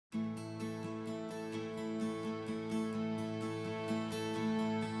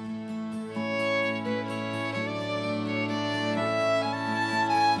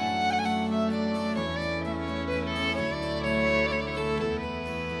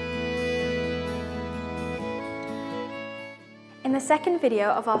In the second video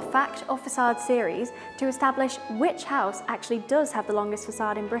of our Fact or Facade series, to establish which house actually does have the longest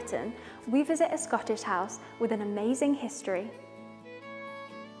facade in Britain, we visit a Scottish house with an amazing history.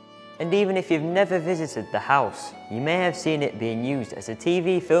 And even if you've never visited the house, you may have seen it being used as a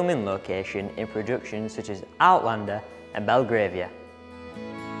TV filming location in productions such as Outlander and Belgravia.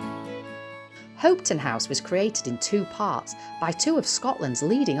 Hopetoun House was created in two parts by two of Scotland's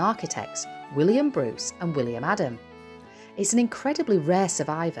leading architects, William Bruce and William Adam. It's an incredibly rare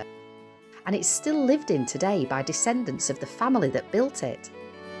survivor, and it's still lived in today by descendants of the family that built it.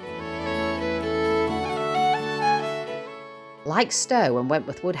 Like Stowe and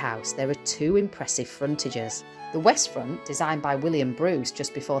Wentworth Woodhouse, there are two impressive frontages. The west front, designed by William Bruce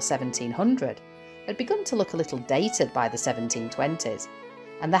just before 1700, had begun to look a little dated by the 1720s,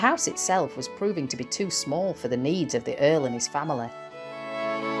 and the house itself was proving to be too small for the needs of the Earl and his family.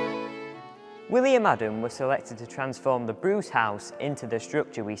 William Adam was selected to transform the Bruce house into the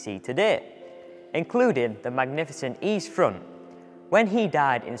structure we see today, including the magnificent east front. When he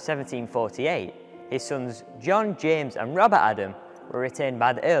died in 1748, his sons John, James and Robert Adam were retained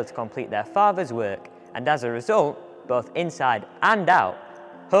by the Earl to complete their father's work, and as a result, both inside and out,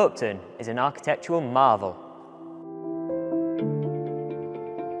 Hopetoun is an architectural marvel.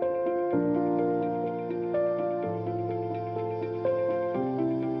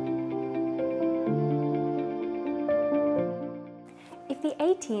 If the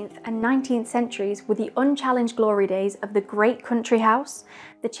 18th and 19th centuries were the unchallenged glory days of the great country house,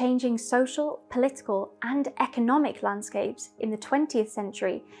 the changing social, political and economic landscapes in the 20th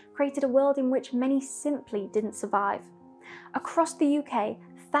century created a world in which many simply didn't survive. Across the UK,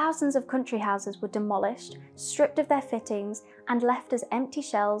 thousands of country houses were demolished, stripped of their fittings and left as empty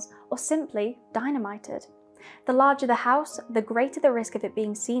shells or simply dynamited. The larger the house, the greater the risk of it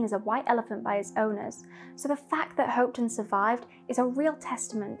being seen as a white elephant by its owners, so the fact that Hopetoun survived is a real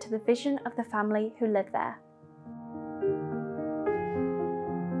testament to the vision of the family who lived there.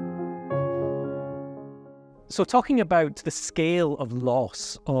 So talking about the scale of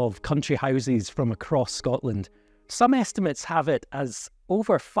loss of country houses from across Scotland, some estimates have it as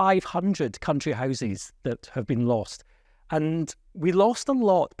over 500 country houses that have been lost. And we lost a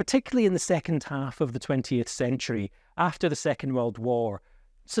lot, particularly in the second half of the 20th century, after the Second World War.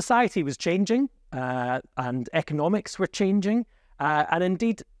 Society was changing and economics were changing, and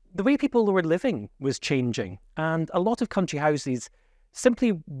indeed the way people were living was changing. And a lot of country houses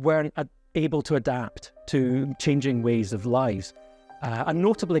simply weren't able to adapt to changing ways of lives. A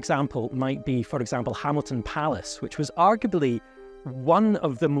notable example might be, for example, Hamilton Palace, which was arguably one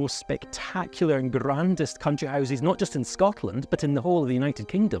of the most spectacular and grandest country houses, not just in Scotland, but in the whole of the United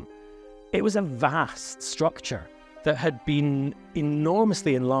Kingdom. It was a vast structure that had been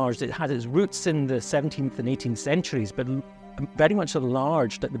enormously enlarged. It had its roots in the 17th and 18th centuries, but very much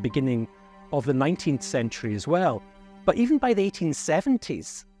enlarged at the beginning of the 19th century as well. But even by the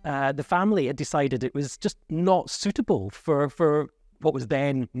 1870s, the family had decided it was just not suitable for what was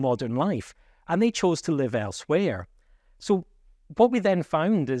then modern life, and they chose to live elsewhere. So what we then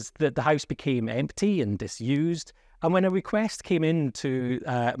found is that the house became empty and disused, and when a request came in to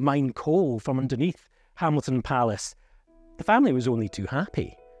mine coal from underneath Hamilton Palace, the family was only too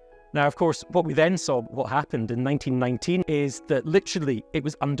happy. Now, of course, what we then saw, what happened in 1919, is that literally it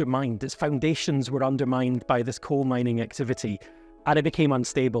was undermined. Its foundations were undermined by this coal mining activity, and it became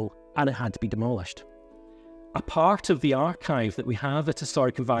unstable, and it had to be demolished. A part of the archive that we have at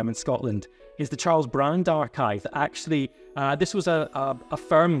Historic Environment Scotland is the Charles Brand Archive. Actually, this was a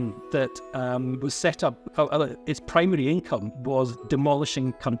firm that was set up, its primary income was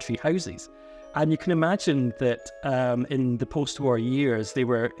demolishing country houses. And you can imagine that in the post-war years, they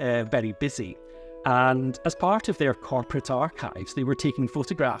were very busy. And as part of their corporate archives, they were taking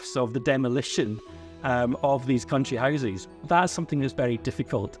photographs of the demolition of these country houses. That's something that's very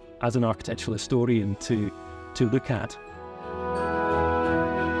difficult as an architectural historian to look at.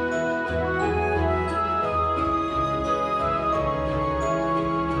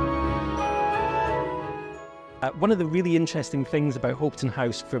 One of the really interesting things about Hopetoun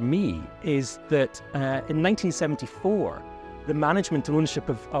House for me is that in 1974, the management and ownership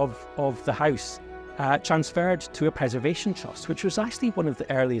of the house transferred to a preservation trust, which was actually one of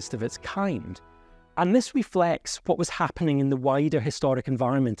the earliest of its kind. And this reflects what was happening in the wider historic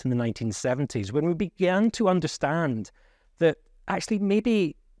environment in the 1970s, when we began to understand that actually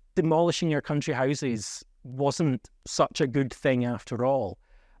maybe demolishing your country houses wasn't such a good thing after all.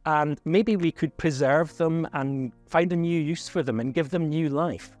 And maybe we could preserve them and find a new use for them and give them new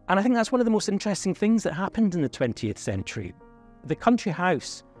life. And I think that's one of the most interesting things that happened in the 20th century. The country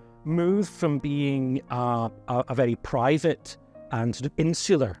house moved from being a very private and sort of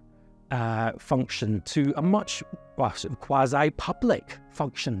insular function to a much sort of quasi-public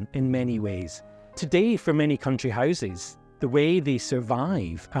function in many ways. Today, for many country houses, the way they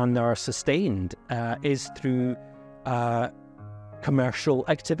survive and are sustained is through commercial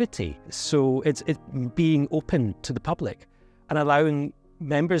activity. So it's being open to the public and allowing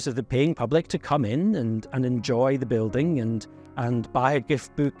members of the paying public to come in and enjoy the building and buy a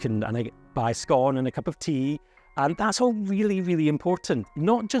gift book and buy scone and a cup of tea. And that's all really, really important,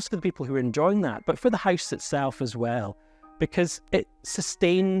 not just for the people who are enjoying that, but for the house itself as well, because it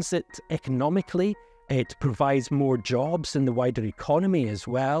sustains it economically, it provides more jobs in the wider economy as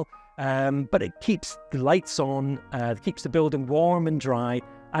well, but it keeps the lights on, it keeps the building warm and dry,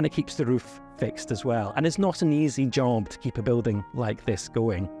 and it keeps the roof fixed as well. And it's not an easy job to keep a building like this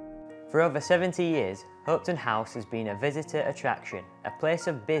going. For over 70 years, Hopetoun House has been a visitor attraction, a place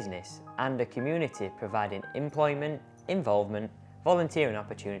of business and a community providing employment, involvement, volunteering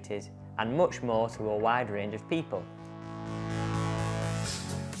opportunities and much more to a wide range of people.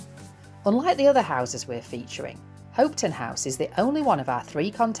 Unlike the other houses we're featuring, Hopetoun House is the only one of our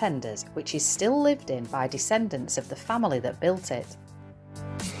 3 contenders which is still lived in by descendants of the family that built it.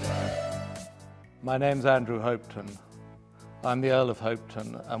 My name's Andrew Hopetoun. I'm the Earl of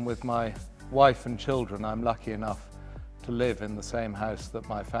Hopetoun, and with my wife and children I'm lucky enough to live in the same house that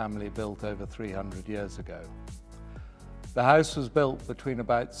my family built over 300 years ago. The house was built between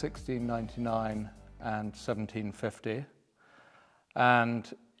about 1699 and 1750,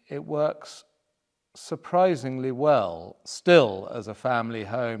 and it works surprisingly well still as a family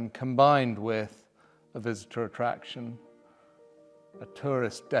home, combined with a visitor attraction, a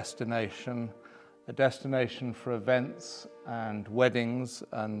tourist destination, a destination for events and weddings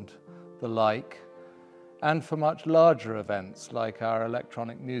and the like, and for much larger events like our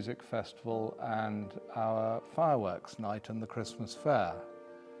electronic music festival and our fireworks night and the Christmas fair.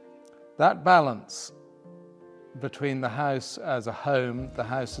 That balance between the house as a home, the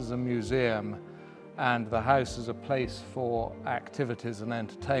house as a museum, and the house as a place for activities and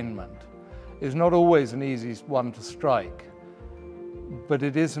entertainment is not always an easy one to strike. But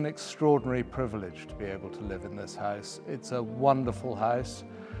it is an extraordinary privilege to be able to live in this house. It's a wonderful house.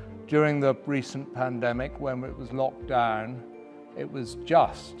 During the recent pandemic, when it was locked down, it was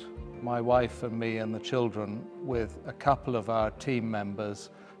just my wife and me and the children, with a couple of our team members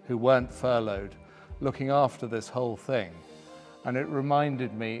who weren't furloughed, looking after this whole thing. And it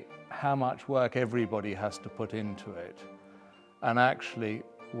reminded me how much work everybody has to put into it. And actually,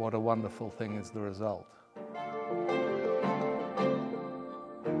 what a wonderful thing is the result.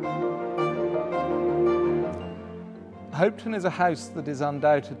 Hopetoun is a house that is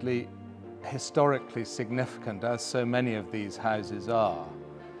undoubtedly historically significant, as so many of these houses are.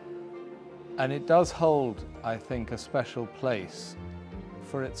 And it does hold, I think, a special place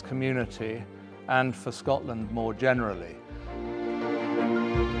for its community and for Scotland more generally.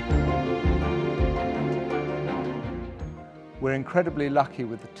 We're incredibly lucky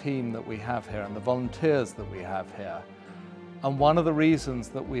with the team that we have here and the volunteers that we have here. And one of the reasons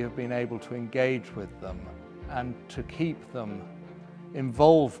that we have been able to engage with them and to keep them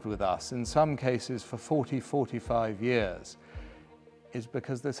involved with us, in some cases for 40, 45 years, is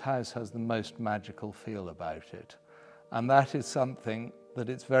because this house has the most magical feel about it. And that is something that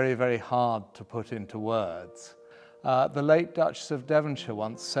it's very, very hard to put into words. The late Duchess of Devonshire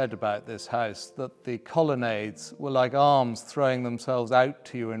once said about this house that the colonnades were like arms throwing themselves out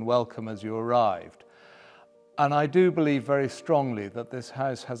to you in welcome as you arrived. And I do believe very strongly that this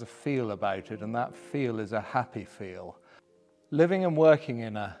house has a feel about it, and that feel is a happy feel. Living and working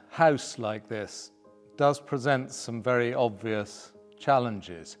in a house like this does present some very obvious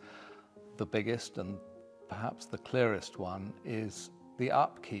challenges. The biggest and perhaps the clearest one is the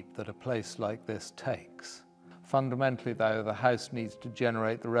upkeep that a place like this takes. Fundamentally, though, the house needs to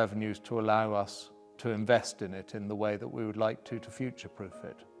generate the revenues to allow us to invest in it in the way that we would like to future-proof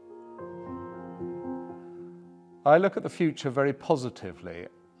it. I look at the future very positively,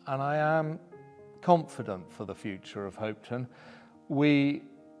 and I am confident for the future of Hopetoun. We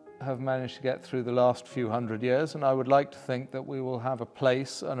have managed to get through the last few hundred years, and I would like to think that we will have a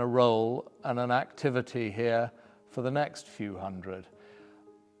place and a role and an activity here for the next few hundred.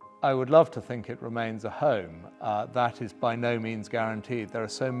 I would love to think it remains a home. That is by no means guaranteed. There are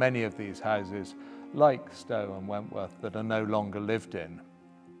so many of these houses, like Stowe and Wentworth, that are no longer lived in.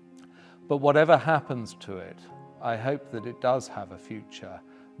 But whatever happens to it, I hope that it does have a future,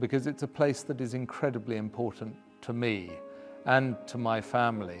 because it's a place that is incredibly important to me and to my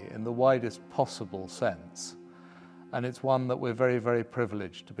family in the widest possible sense. And it's one that we're very, very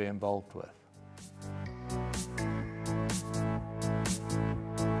privileged to be involved with.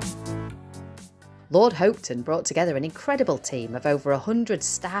 Lord Hopetoun brought together an incredible team of over 100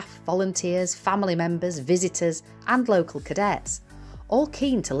 staff, volunteers, family members, visitors and local cadets, all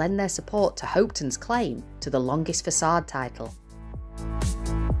keen to lend their support to Hopetoun's claim to the longest facade title.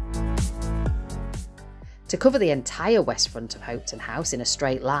 To cover the entire west front of Hopetoun House in a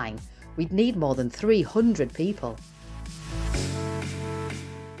straight line, we'd need more than 300 people.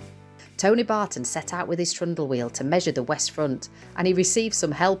 Tony Barton set out with his trundle wheel to measure the west front, and he received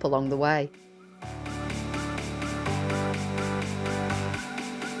some help along the way.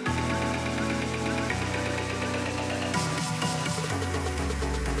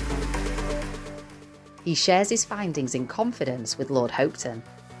 He shares his findings in confidence with Lord Hopetoun.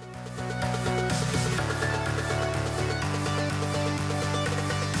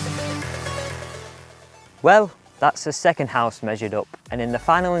 Well, that's the second house measured up, and in the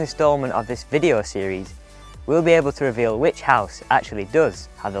final instalment of this video series, we'll be able to reveal which house actually does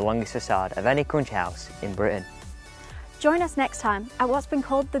have the longest facade of any country house in Britain. Join us next time at what's been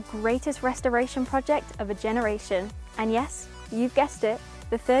called the greatest restoration project of a generation. And yes, you've guessed it,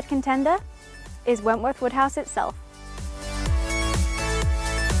 the third contender is Wentworth Woodhouse itself.